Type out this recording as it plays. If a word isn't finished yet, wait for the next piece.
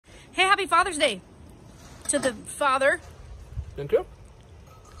Hey, happy Father's Day to the father. Thank you.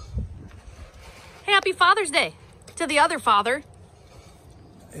 Hey, happy Father's Day to the other father.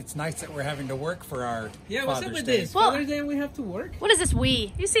 It's nice that we're having to work for our Yeah, what's up Father's with Day. this? Well- Father's Day we have to work? What is this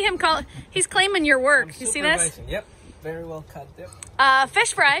we? You see him call, he's claiming your work. You see this? Supervising. Yep. Very well cut. Yep.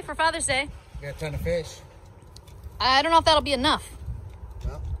 Fish fry for Father's Day. You got a ton of fish. I don't know if that'll be enough.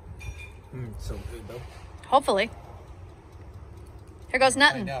 Well, So good though. Hopefully. Here goes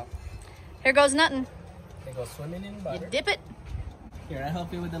nothing. find out. Here goes nothing. They go swimming in You butter. dip it. Here, I'll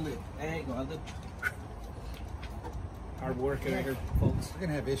help you with the lid. There you go. I'll do. Hard work here, folks. We're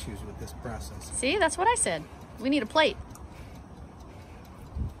gonna have issues with this process. See, that's what I said. We need a plate.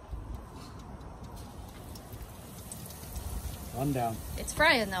 One down. It's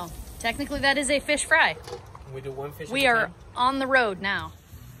frying though. Technically that is a fish fry. Can we do one fish We at a are time? on the road now.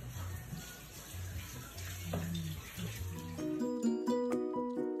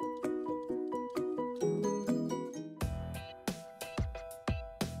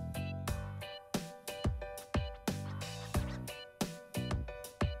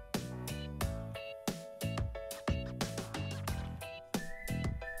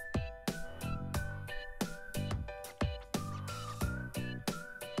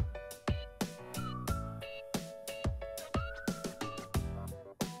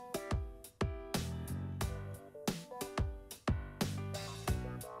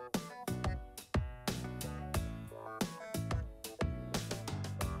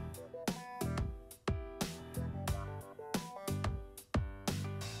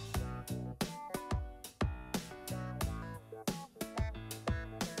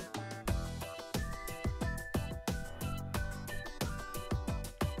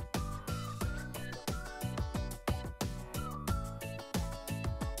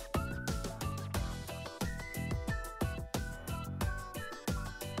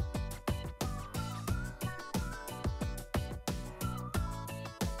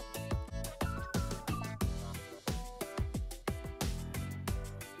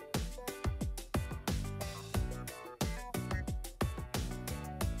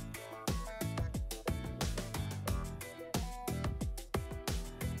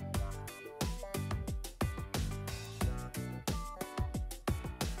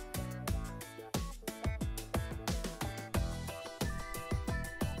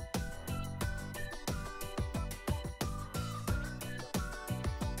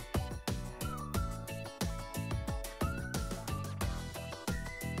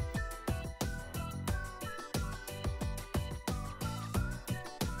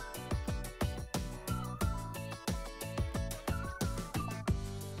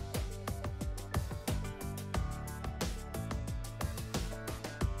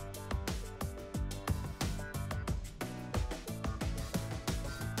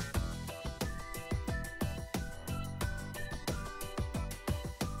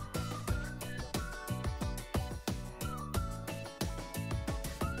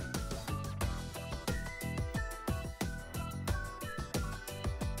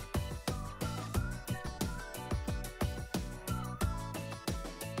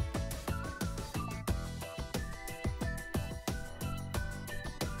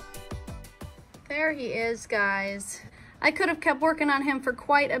 There he is, guys. I could have kept working on him for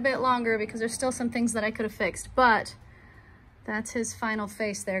quite a bit longer because there's still some things that I could have fixed, but that's his final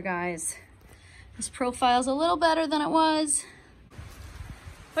face there, guys. His profile's a little better than it was.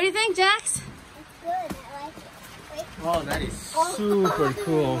 What do you think, Jax? It's good. I like it. Wait. Oh, that is super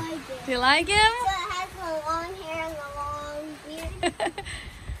cool. I like it. Do you like him? So it has the long hair and the long beard.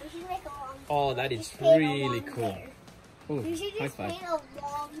 We should make a long Oh, that is just paint a really long cool. beard. Ooh, We should high just five. paint a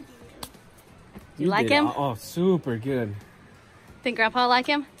long beard. You like did- him? Oh, super good. Think Grandpa like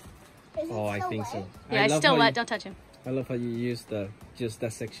him? Is it Oh, I still think wet? so. Yeah, it's love still how wet. you- Don't touch him. I love how you use just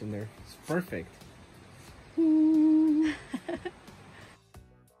that section there. It's perfect.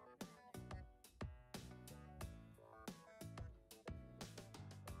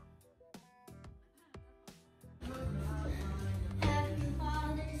 Happy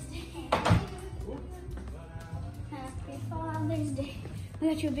Father's Day. Happy Father's Day. I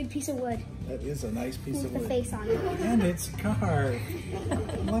got you a big piece of wood That is a nice piece with of the wood. face on it. And it's carved.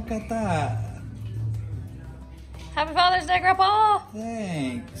 Look at that. Happy Father's Day, Grandpa!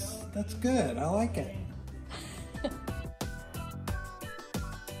 Thanks. That's good. I like it.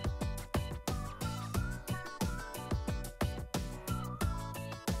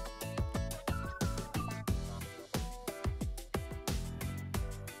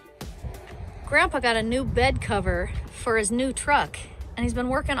 Grandpa got a new bed cover for his new truck, and he's been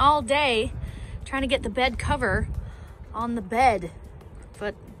working all day trying to get the bed cover on the bed,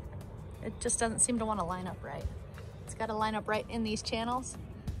 but It just doesn't seem to want to line up right. It's got to line up right in these channels.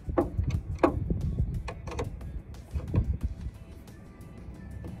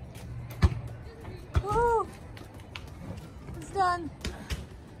 Woo! It's done.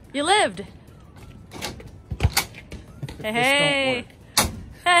 You lived. Hey,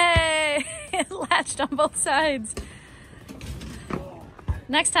 hey, it latched on both sides.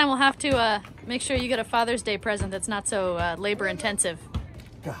 Next time we'll have to make sure you get a Father's Day present that's not so labor intensive.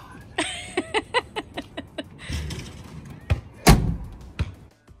 God.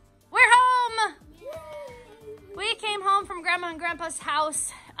 We're home! We came home from Grandma and Grandpa's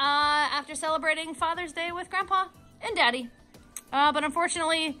house after celebrating Father's Day with Grandpa and Daddy. But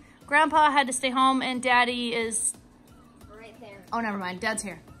unfortunately, Grandpa had to stay home and Daddy is... Right there. Oh, never mind. Dad's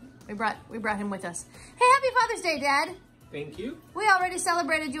here. We brought him with us. Hey, happy Father's Day, Dad. Thank you. We already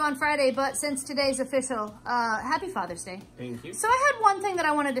celebrated you on Friday, but since today's official, happy Father's Day. Thank you. So I had one thing that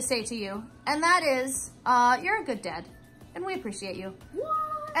I wanted to say to you, and that is, you're a good dad, and we appreciate you. What?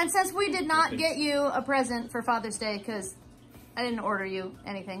 And since we did not get you a present for Father's Day, because I didn't order you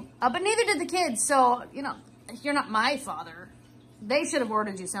anything, but neither did the kids, so, you know, you're not my father. They should have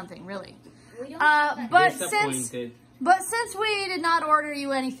ordered you something, really. We don't But Disappointed. since we did not order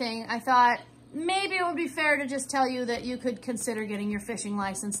you anything, I thought maybe it would be fair to just tell you that you could consider getting your fishing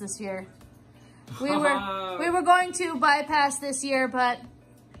license this year. We were going to bypass this year, but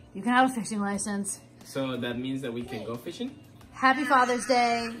you can have a fishing license. So that means that we can go fishing? Happy Father's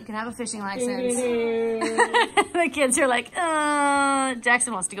Day. You can have a fishing license. The kids are like,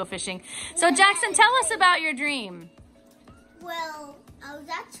 Jackson wants to go fishing. So Jackson, tell us about your dream. Well, I was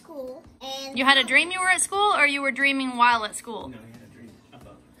at school and... You had a dream you were at school, or you were dreaming while at school? No, I had a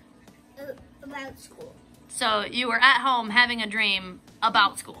dream about school. So you were at home having a dream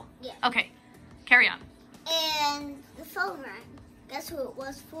about school? Yeah. Okay, carry on. And the phone rang. Guess who it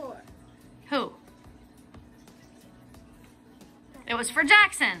was for? Who? It was for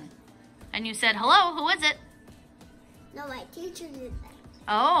Jackson. And you said, hello, who is it? No, my teacher did that.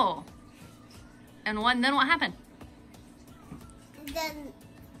 Oh. And then what happened? And then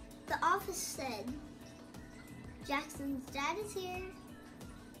the office said, Jackson's dad is here.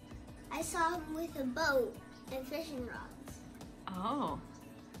 I saw him with a boat and fishing rods. Oh.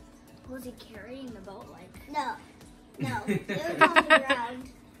 Was he carrying the boat like? No, it was on the ground.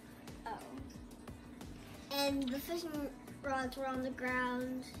 Oh. And the fishing rods were on the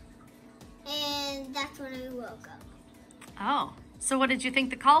ground. And that's when I woke up. Oh. So what did you think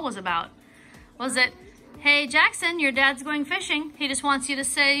the call was about? Was it, hey Jackson, your dad's going fishing. He just wants you to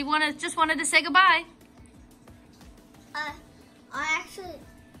say, just wanted to say goodbye.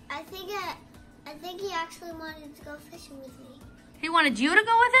 I think he actually wanted to go fishing with me. He wanted you to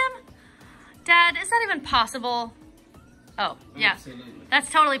go with him? Dad, is that even possible? Oh, yeah. Absolutely.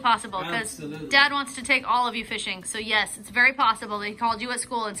 That's totally possible because Absolutely. Dad wants to take all of you fishing. So yes, it's very possible that he called you at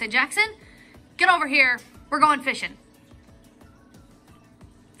school and said, Jackson, get over here. We're going fishing.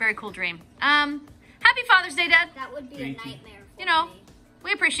 Very cool dream. Happy Father's Day, Dad. That would be Thank a you. nightmare for You know, me.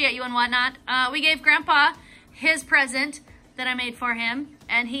 we appreciate you and whatnot. We gave Grandpa his present that I made for him,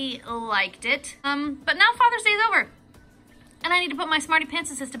 and he liked it. But now Father's Day is over, and I need to put my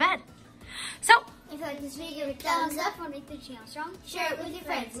Smartypants to bed. So, If you like this video, give it a thumbs up and make the channel strong. Share it with your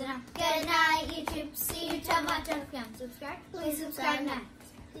friends. And good night, YouTube. See you tomorrow. Don't forget to subscribe. Please subscribe now.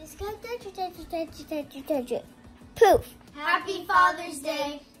 Please go touch it. Poof. Happy Father's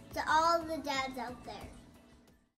Day. To all the dads out there.